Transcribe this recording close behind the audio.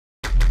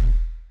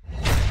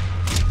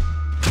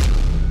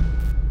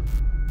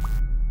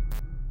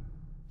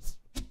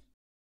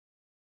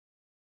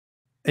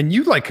And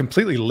you like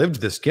completely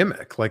lived this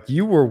gimmick. Like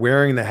you were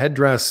wearing the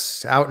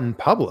headdress out in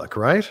public,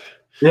 right?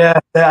 Yeah,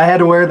 I had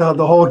to wear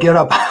the whole get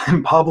up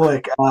in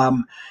public.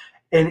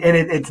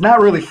 It's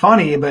not really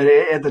funny, but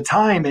at the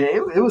time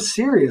it was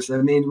serious. I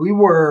mean, we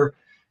were,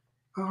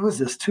 what was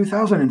this,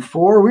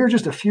 2004? We were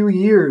just a few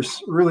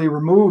years really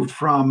removed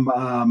from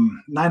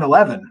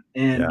 9/11.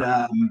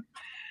 Yeah.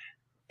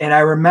 And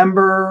I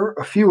remember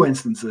a few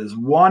instances.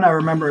 One, I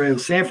remember it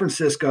was San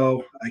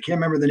Francisco. I can't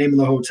remember the name of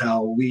the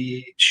hotel.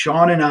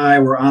 Shawn and I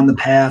were on the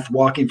path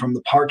walking from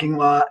the parking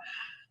lot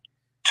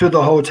to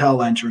the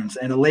hotel entrance,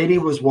 and a lady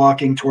was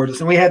walking towards us,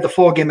 and we had the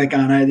full gimmick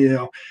on,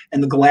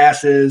 and the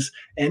glasses,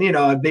 and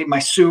I made my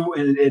suit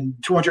and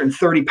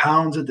 230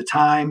 pounds at the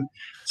time,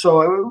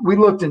 so we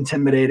looked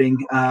intimidating.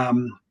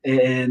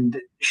 And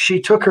she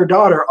took her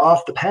daughter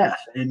off the path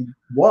and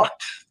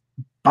walked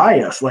by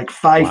us like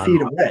 5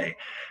 feet away.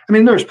 I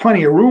mean, there's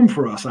plenty of room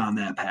for us on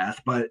that path,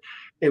 but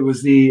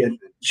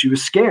she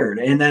was scared.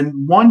 And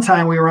then one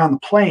time we were on the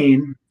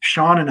plane,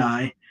 Shawn and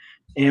I,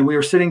 and we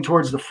were sitting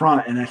towards the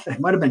front, and it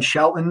might have been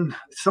Shelton.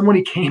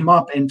 Somebody came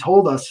up and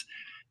told us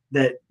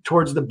that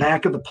towards the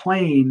back of the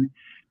plane,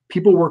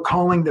 people were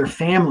calling their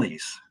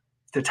families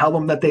to tell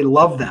them that they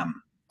love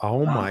them.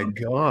 Oh my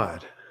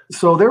God.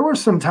 So there were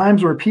some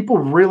times where people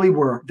were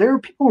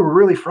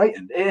really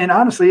frightened. And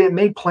honestly, it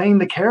made playing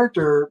the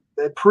character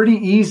pretty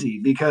easy,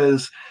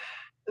 because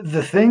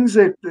the things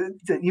that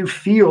you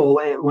feel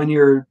when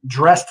you're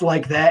dressed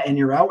like that and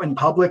you're out in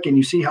public and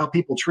you see how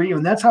people treat you,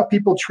 and that's how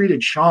people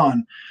treated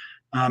Shawn.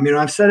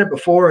 I've said it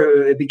before,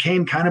 it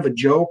became kind of a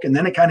joke, and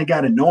then it kind of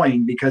got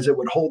annoying because it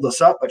would hold us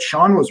up. But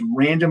Shawn was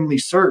randomly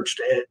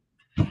searched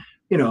at,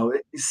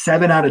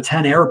 7 out of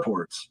 10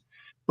 airports.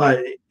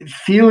 But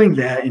feeling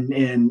that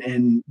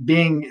and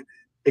being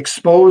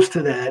exposed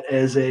to that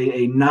as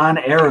a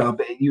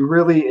non-Arab,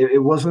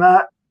 it was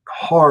not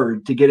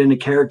hard to get into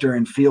character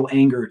and feel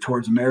anger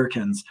towards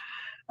Americans.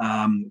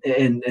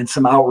 And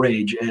some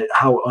outrage at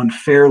how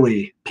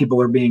unfairly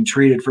people are being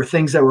treated for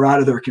things that were out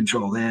of their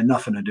control. They had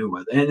nothing to do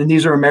with it. And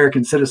these are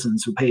American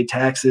citizens who paid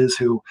taxes,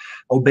 who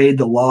obeyed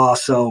the law.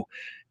 So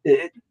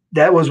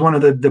that was one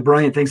of the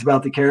brilliant things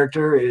about the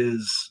character,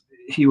 is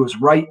he was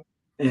right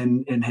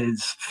in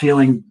his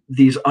feeling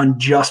these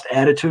unjust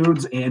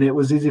attitudes, and it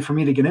was easy for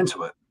me to get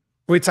into it.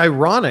 Well, it's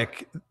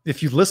ironic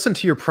if you listen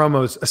to your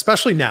promos,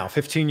 especially now,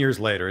 15 years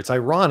later, it's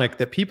ironic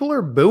that people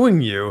are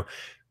booing you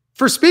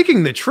for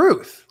speaking the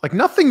truth. Like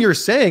nothing you're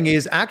saying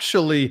is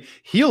actually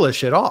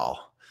heelish at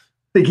all.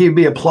 I think he'd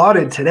be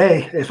applauded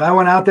today. If I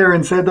went out there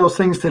and said those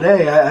things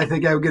today, I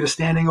think I would get a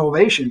standing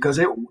ovation, because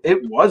it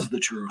was the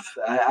truth.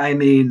 I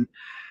mean,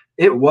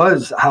 it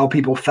was how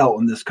people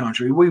felt in this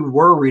country. We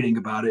were reading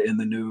about it in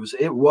the news.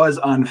 It was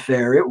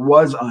unfair. It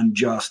was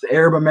unjust.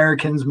 Arab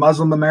Americans,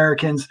 Muslim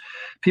Americans,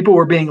 people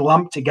were being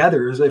lumped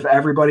together as if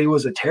everybody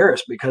was a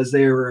terrorist because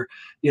they were,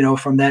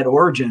 from that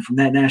origin, from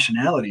that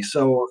nationality.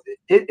 So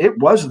it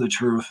was the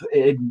truth.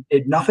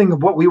 Nothing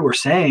of what we were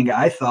saying,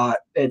 I thought,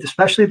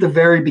 especially at the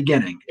very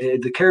beginning,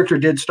 the character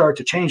did start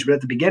to change, but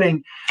at the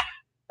beginning,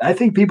 I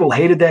think people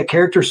hated that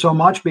character so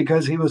much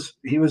because he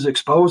was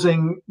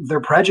exposing their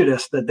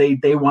prejudice that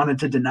they wanted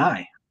to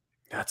deny.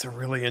 That's a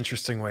really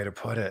interesting way to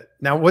put it.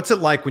 Now, what's it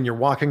like when you're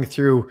walking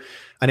through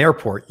an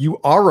airport? You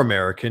are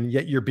American,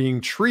 yet you're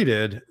being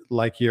treated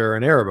like you're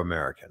an Arab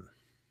American.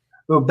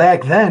 Well,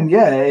 back then,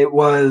 yeah, it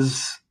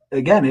was,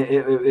 again,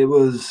 it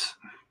was,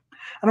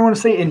 I don't want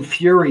to say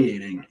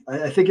infuriating.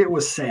 I think it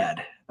was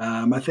sad.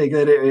 I think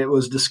that it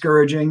was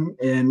discouraging.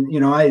 And,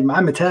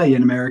 I'm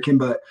Italian American,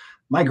 but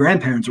my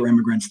grandparents were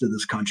immigrants to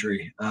this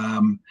country.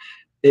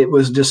 It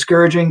was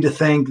discouraging to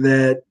think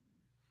that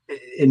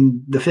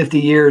in the 50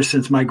 years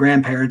since my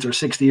grandparents, or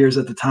 60 years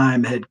at the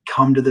time, had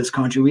come to this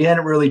country, we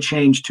hadn't really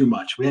changed too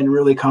much. We hadn't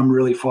really come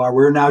really far.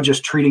 We're now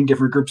just treating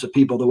different groups of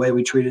people the way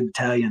we treated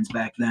Italians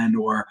back then,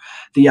 or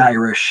the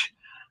Irish.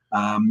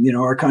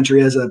 Our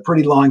country has a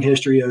pretty long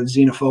history of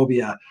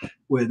xenophobia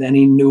with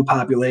any new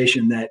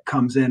population that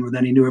comes in, with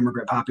any new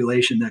immigrant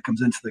population that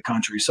comes into the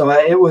country. So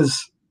it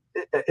was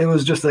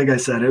just, like I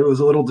said, it was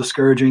a little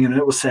discouraging, and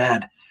it was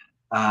sad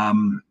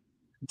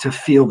to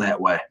feel that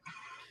way.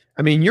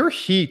 I mean, your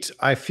heat,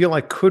 I feel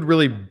like, could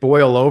really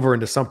boil over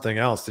into something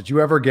else. Did you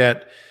ever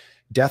get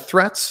death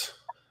threats?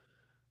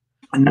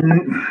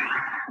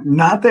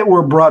 Not that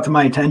were brought to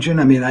my attention.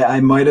 I mean, I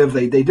might have.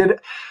 They did.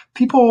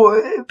 People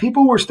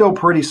were still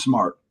pretty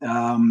smart.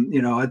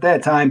 At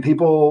that time,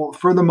 people,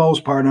 for the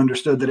most part,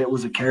 understood that it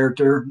was a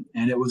character,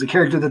 and it was a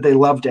character that they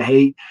loved to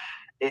hate.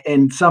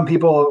 And some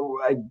people,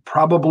 I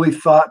probably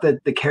thought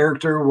that the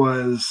character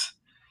was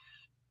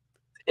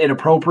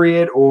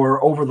inappropriate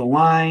or over the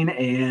line,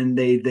 and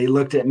they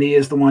looked at me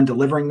as the one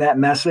delivering that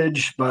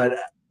message. But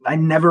I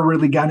never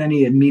really got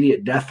any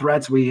immediate death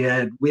threats. We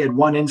had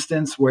one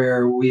instance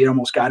where we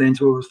almost got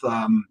into it with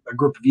a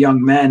group of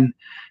young men,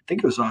 I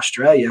think it was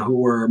Australia, who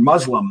were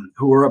Muslim,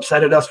 who were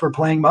upset at us for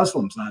playing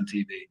Muslims on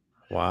TV.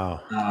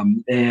 Wow.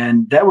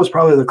 And that was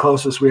probably the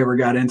closest we ever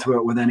got into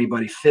it with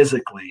anybody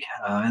physically.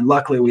 And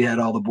luckily, we had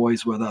all the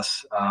boys with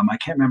us. I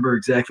can't remember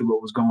exactly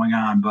what was going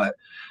on, but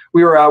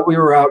we were out. We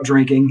were out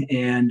drinking,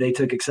 and they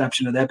took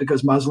exception to that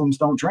because Muslims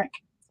don't drink.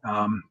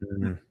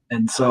 Mhm.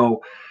 And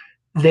so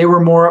they were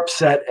more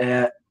upset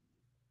at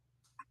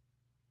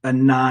a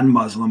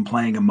non-Muslim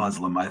playing a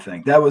Muslim. I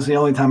think that was the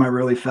only time I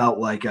really felt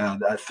like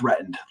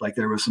threatened, like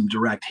there was some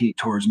direct heat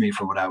towards me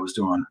for what I was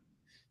doing.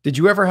 Did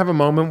you ever have a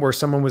moment where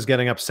someone was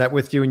getting upset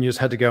with you and you just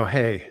had to go,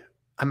 "Hey,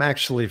 I'm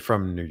actually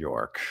from New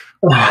York."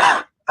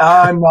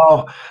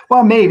 No,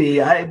 well, maybe,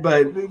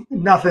 but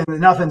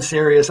nothing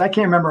serious. I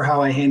can't remember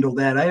how I handled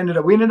that.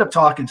 We ended up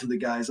talking to the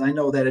guys. I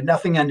know that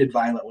nothing ended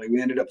violently.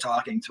 We ended up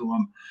talking to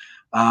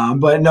them,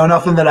 but no,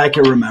 nothing that I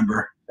can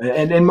remember.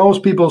 And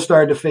most people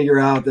started to figure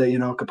out that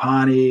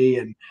Capani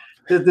and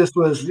this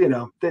was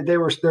there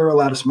were a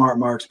lot of smart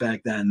marks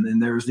back then,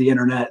 and there was the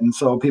internet, and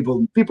so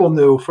people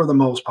knew for the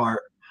most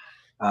part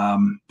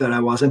that I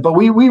wasn't. But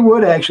we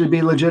would actually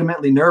be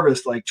legitimately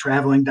nervous, like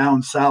traveling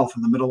down south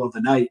in the middle of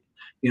the night,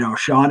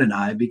 Shawn and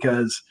I,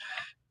 because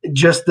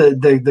just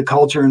the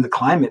culture and the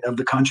climate of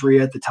the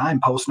country at the time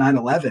post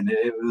 9/11,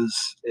 it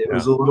was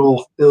a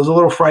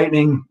little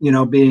frightening,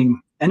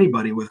 being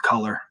anybody with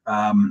color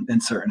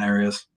in certain areas.